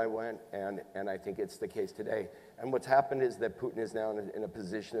before I went, and I think it's the case today. And what's happened is that Putin is now in a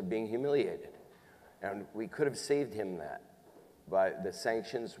position of being humiliated. And we could have saved him that. But the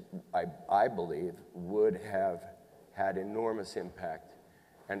sanctions, I believe, would have had enormous impact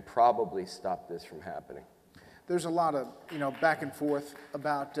and probably stopped this from happening. There's a lot of, you know, back and forth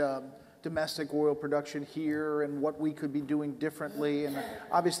about domestic oil production here and what we could be doing differently. And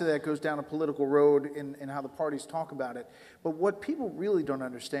obviously that goes down a political road in how the parties talk about it. But what people really don't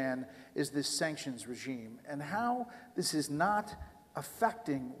understand is this sanctions regime and how this is not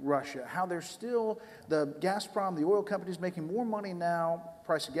affecting Russia, how there's still the Gazprom, the oil companies making more money now,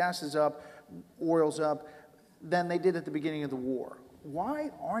 price of gas is up, oil's up, than they did at the beginning of the war. Why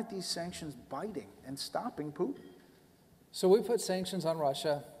aren't these sanctions biting and stopping Putin? So we put sanctions on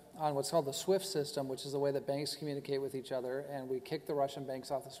Russia on what's called the SWIFT system, which is the way that banks communicate with each other, and we kicked the Russian banks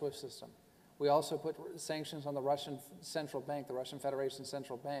off the SWIFT system. We also put sanctions on the Russian Central Bank, the Russian Federation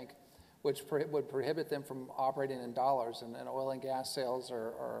Central Bank, which would prohibit them from operating in dollars, and oil and gas sales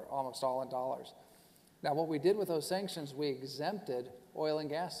are almost all in dollars. Now, what we did with those sanctions, we exempted oil and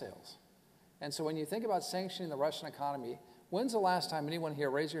gas sales. And so when you think about sanctioning the Russian economy, when's the last time anyone here,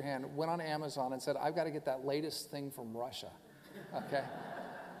 raise your hand, went on Amazon and said, I've got to get that latest thing from Russia? Okay?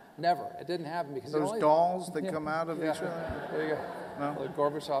 Never. It didn't happen because those dolls that come out of Israel? There you go. No? The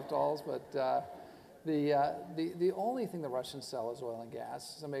Gorbachev dolls, but the only thing the Russians sell is oil and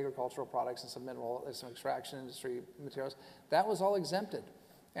gas, some agricultural products and some mineral, some extraction industry materials. That was all exempted.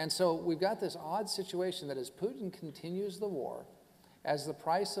 And so we've got this odd situation that as Putin continues the war, as the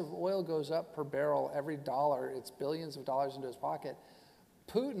price of oil goes up per barrel every dollar, it's billions of dollars into his pocket,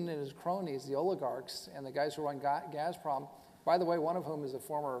 Putin and his cronies, the oligarchs and the guys who run Gazprom, by the way, one of whom is a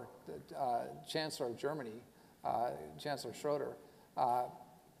former Chancellor of Germany, Chancellor Schroeder,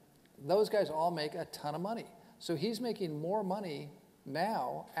 those guys all make a ton of money. So he's making more money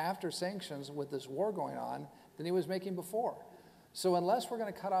now after sanctions with this war going on than he was making before. So unless we're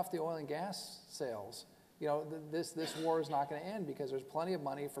going to cut off the oil and gas sales, you know, this war is not going to end because there's plenty of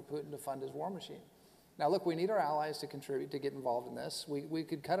money for Putin to fund his war machine. Now, look, we need our allies to contribute, to get involved in this. We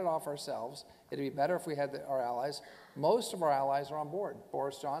could cut it off ourselves. It'd be better if we had our allies. Most of our allies are on board.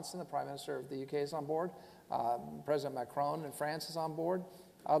 Boris Johnson, the Prime Minister of the UK, is on board. President Macron in France is on board.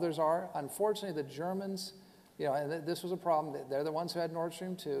 Others are. Unfortunately, the Germans, you know, and this was a problem. They're the ones who had Nord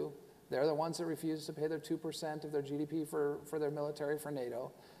Stream 2. They're the ones that refused to pay their 2% of their GDP for their military, for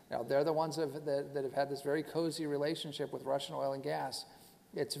NATO. You know, they're the ones that have had this very cozy relationship with Russian oil and gas.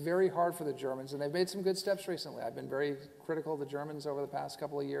 It's very hard for the Germans, and they've made some good steps recently. I've been very critical of the Germans over the past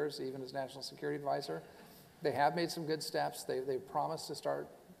couple of years, even as National Security Advisor. They have made some good steps. They've promised to start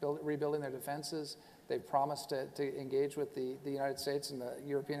rebuilding their defenses. They've promised to engage with the United States and the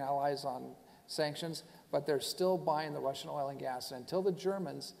European allies on sanctions, but they're still buying the Russian oil and gas. And until the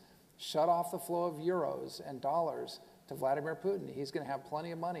Germans shut off the flow of euros and dollars to Vladimir Putin, he's going to have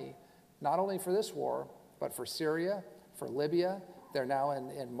plenty of money, not only for this war, but for Syria, for Libya. They're now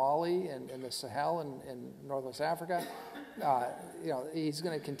in Mali and in the Sahel in Northwest Africa. You know, he's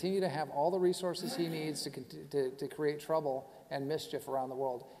going to continue to have all the resources he needs to create trouble and mischief around the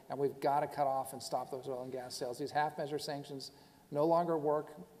world. And we've got to cut off and stop those oil and gas sales. These half-measure sanctions no longer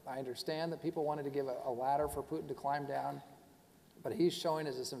work. I understand that people wanted to give a ladder for Putin to climb down, but he's showing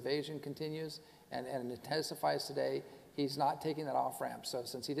as this invasion continues and intensifies today, he's not taking that off-ramp. So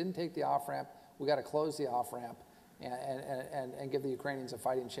since he didn't take the off-ramp, we got to close the off-ramp and give the Ukrainians a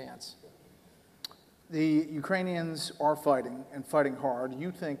fighting chance. The Ukrainians are fighting and fighting hard.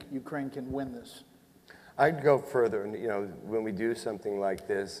 You think Ukraine can win this? I'd go further. And, you know, when we do something like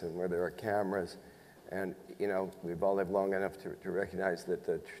this and where there are cameras, and, you know, we've all lived long enough to recognize that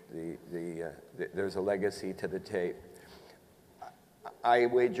there's a legacy to the tape. I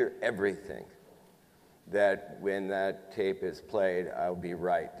wager everything that when that tape is played, I'll be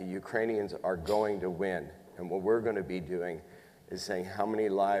right. The Ukrainians are going to win. And what we're going to be doing is saying how many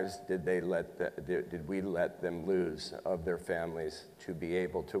lives did we let them lose of their families to be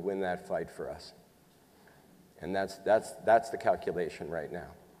able to win that fight for us. And that's the calculation right now.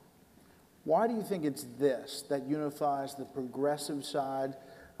 Why do you think it's this that unifies the progressive side,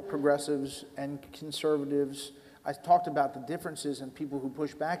 progressives and conservatives? I talked about the differences and people who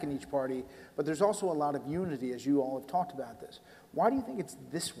push back in each party, but there's also a lot of unity, as you all have talked about this. Why do you think it's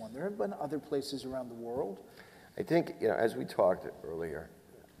this one? There have been other places around the world. I think, you know, as we talked earlier,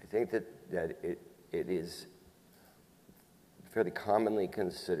 I think that it is fairly commonly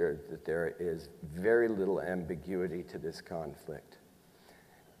considered that there is very little ambiguity to this conflict.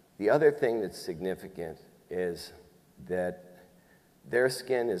 The other thing that's significant is that their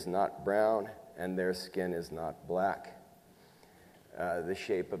skin is not brown and their skin is not black. The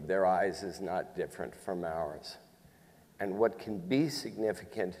shape of their eyes is not different from ours. And what can be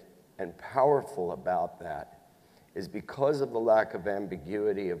significant and powerful about that is because of the lack of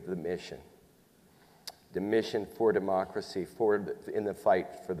ambiguity of the mission for democracy, in the fight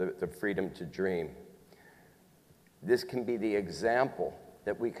for the freedom to dream. This can be the example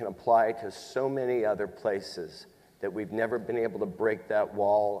that we can apply to so many other places that we've never been able to break that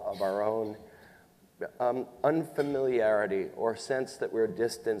wall of our own unfamiliarity or sense that we're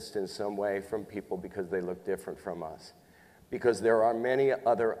distanced in some way from people because they look different from us. Because there are many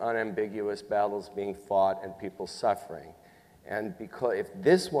other unambiguous battles being fought and people suffering. And because if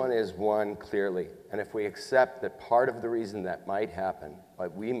this one is one clearly, and if we accept that part of the reason that might happen,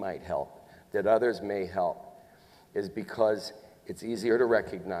 that we might help, that others may help, is because it's easier to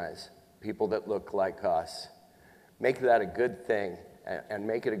recognize people that look like us, make that a good thing, and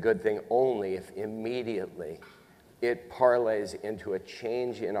make it a good thing only if immediately it parlays into a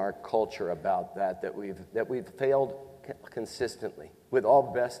change in our culture about that we've failed consistently, with all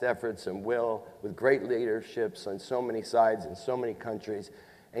best efforts and will, with great leaderships on so many sides in so many countries,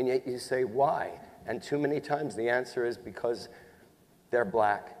 and yet you say, why? And too many times the answer is because they're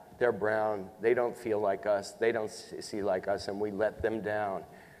black, they're brown, they don't feel like us, they don't see like us, and we let them down.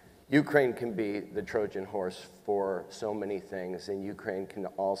 Ukraine can be the Trojan horse for so many things, and Ukraine can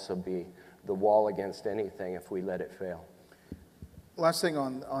also be the wall against anything if we let it fail. Last thing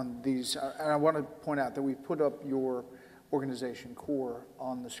on these, and I want to point out that we put up your organization, CORE,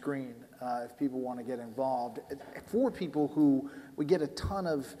 on the screen if people want to get involved. For people who, we get a ton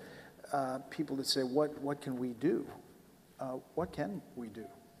of people that say, what can we do? What can we do?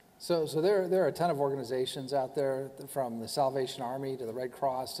 So there are a ton of organizations out there, from the Salvation Army to the Red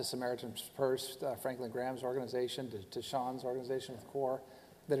Cross to Samaritan's Purse, Franklin Graham's organization to Sean's organization with CORE,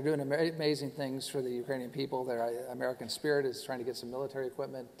 that are doing amazing things for the Ukrainian people. Their American Spirit is trying to get some military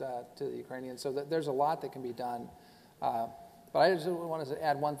equipment to the Ukrainians. So there's a lot that can be done. But I just wanted to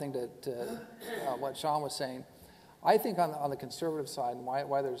add one thing to what Sean was saying. I think on the conservative side, and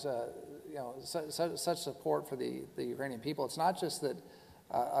why there's such support for the Ukrainian people, it's not just that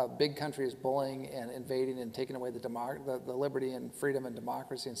a big country is bullying and invading and taking away the liberty and freedom and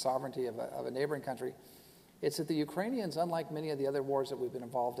democracy and sovereignty of a neighboring country. It's that the Ukrainians, unlike many of the other wars that we've been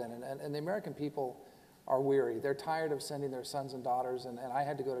involved in, and the American people are weary. They're tired of sending their sons and daughters, and I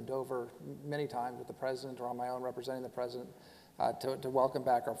had to go to Dover many times with the president or on my own representing the president to welcome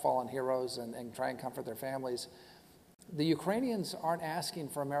back our fallen heroes and try and comfort their families. The Ukrainians aren't asking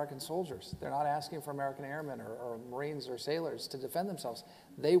for American soldiers. They're not asking for American airmen or Marines or sailors to defend themselves.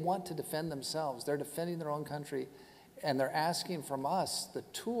 They want to defend themselves. They're defending their own country, and they're asking from us the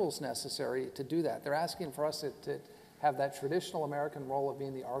tools necessary to do that. They're asking for us to have that traditional American role of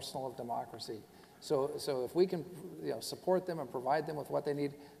being the arsenal of democracy. So if we can support them and provide them with what they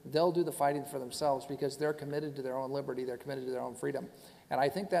need, they'll do the fighting for themselves because they're committed to their own liberty, they're committed to their own freedom. And I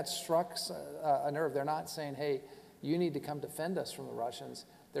think that struck a nerve. They're not saying, hey, you need to come defend us from the Russians.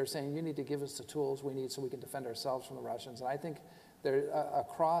 They're saying you need to give us the tools we need so we can defend ourselves from the Russians. And I think they're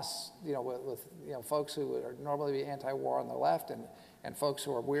across, with folks who would normally be anti-war on the left and folks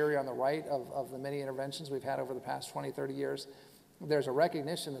who are weary on the right of the many interventions we've had over the past 20, 30 years, there's a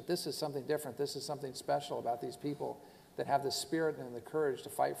recognition that this is something different. This is something special about these people that have the spirit and the courage to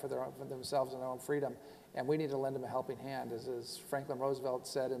fight for themselves and their own freedom. And we need to lend them a helping hand. As Franklin Roosevelt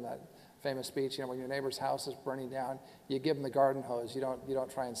said in that famous speech, when your neighbor's house is burning down, you give them the garden hose. You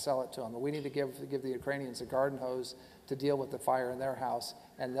don't try and sell it to them. But we need to give the Ukrainians a garden hose to deal with the fire in their house,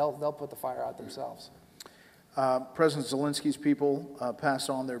 and they'll put the fire out themselves. President Zelensky's people pass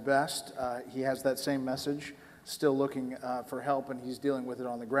on their best. He has that same message, still looking for help, and he's dealing with it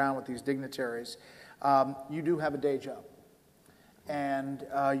on the ground with these dignitaries. You do have a day job, and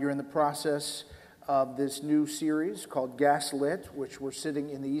you're in the process of this new series called Gaslit, which we're sitting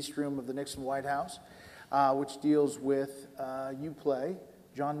in the East Room of the Nixon White House, which deals with, you play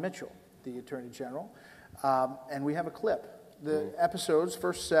John Mitchell, the Attorney General, and we have a clip. The episodes,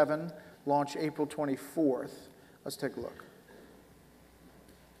 first 7, launch April 24th. Let's take a look.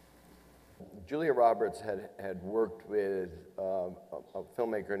 Julia Roberts had worked with a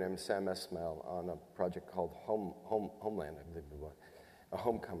filmmaker named Sam Esmail on a project called Homeland, I believe it was, a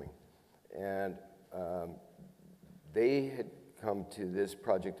Homecoming. And they had come to this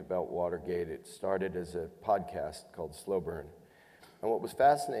project about Watergate. It started as a podcast called Slow Burn. And what was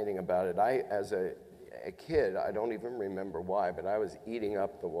fascinating about it, as a kid, I don't even remember why, but I was eating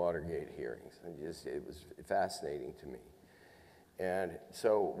up the Watergate hearings. It was fascinating to me. And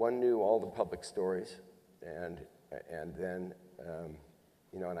so one knew all the public stories, and then,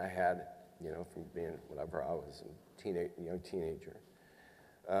 and I had, from being whatever I was, a young teenager,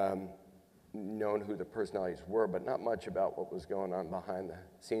 known who the personalities were, but not much about what was going on behind the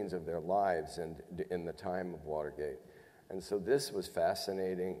scenes of their lives and in the time of Watergate. And so this was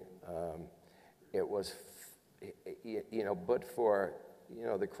fascinating. It was, but for,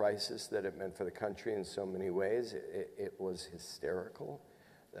 the crisis that it meant for the country in so many ways, it was hysterical.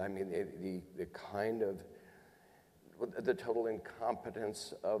 I mean, the kind of, the total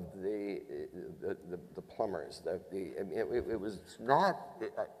incompetence of the plumbers. It was not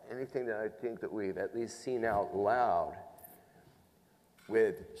anything that I think that we've at least seen out loud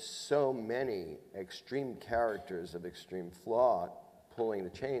with so many extreme characters of extreme flaw pulling the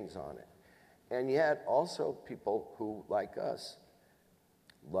chains on it. And yet also people who, like us,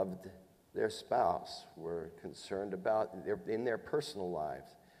 loved their spouse, were concerned about in their personal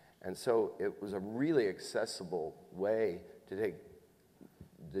lives. And so it was a really accessible way to take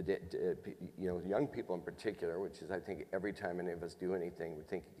young people in particular, which is, I think, every time any of us do anything, we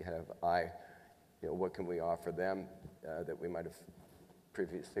think, what can we offer them that we might have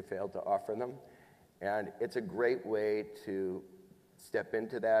previously failed to offer them? And it's a great way to step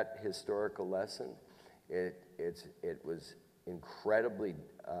into that historical lesson. It was incredibly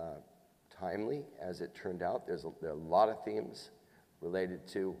timely, as it turned out. There are a lot of themes related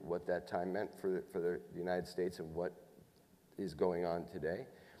to what that time meant for the United States and what is going on today.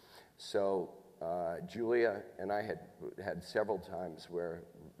 So Julia and I had several times where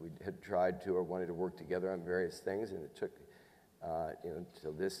we had tried to or wanted to work together on various things, and it took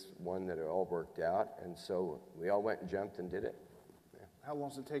till this one that it all worked out. And so we all went and jumped and did it. Yeah. How long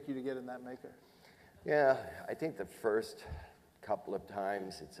does it take you to get in that maker? Yeah, I think the first couple of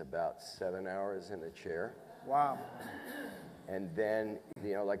times it's about 7 hours in the chair. Wow. And then,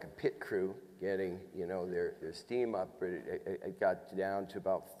 like a pit crew getting, their steam up, it got down to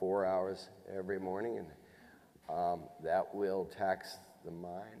about 4 hours every morning, and that will tax the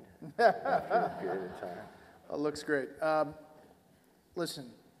mind after a period of time. It looks great.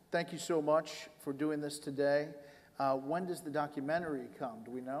 Listen, thank you so much for doing this today. When does the documentary come?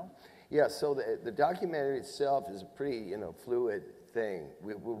 Do we know? Yeah, so the documentary itself is a pretty, fluid thing.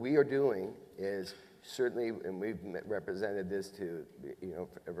 What we are doing is certainly, and we've represented this to,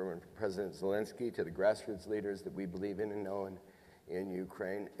 everyone from President Zelensky to the grassroots leaders that we believe in and know in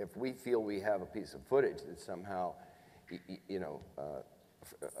Ukraine. If we feel we have a piece of footage that somehow,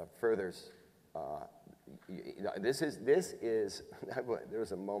 furthers, this is. There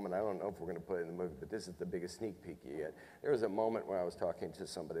was a moment, I don't know if we're going to put it in the movie, but this is the biggest sneak peek you get. There was a moment where I was talking to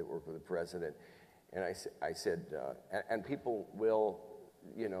somebody that worked with the president, and I said, and people will,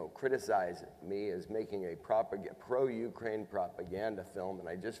 criticize me as making a pro-Ukraine propaganda film, and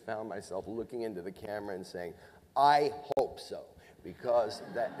I just found myself looking into the camera and saying, I hope so, because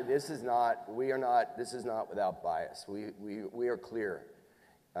this is not without bias. We are clear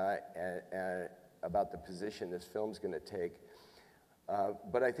about the position this film's going to take,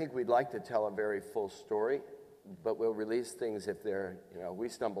 but I think we'd like to tell a very full story. But we'll release things if they're, we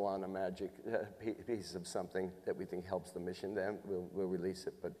stumble on a magic piece of something that we think helps the mission, then we'll release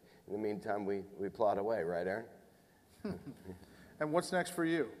it. But in the meantime, we plod away, right, Aaron? And what's next for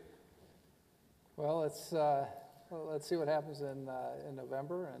you? Well, let's see what happens in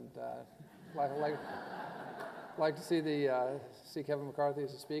November, and like to see Kevin McCarthy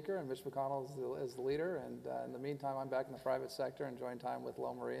as a speaker and Mitch McConnell as the leader. And in the meantime, I'm back in the private sector, enjoying time with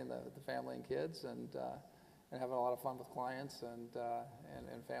Lo Marie and the family and kids, and having a lot of fun with clients and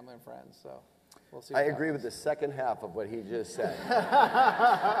family and friends. So we'll see. I agree with the second half of what he just said.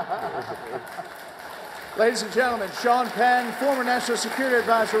 Ladies and gentlemen, Sean Penn, former National Security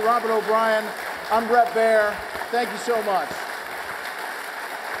Advisor Robert O'Brien. I'm Bret Baier. Thank you so much.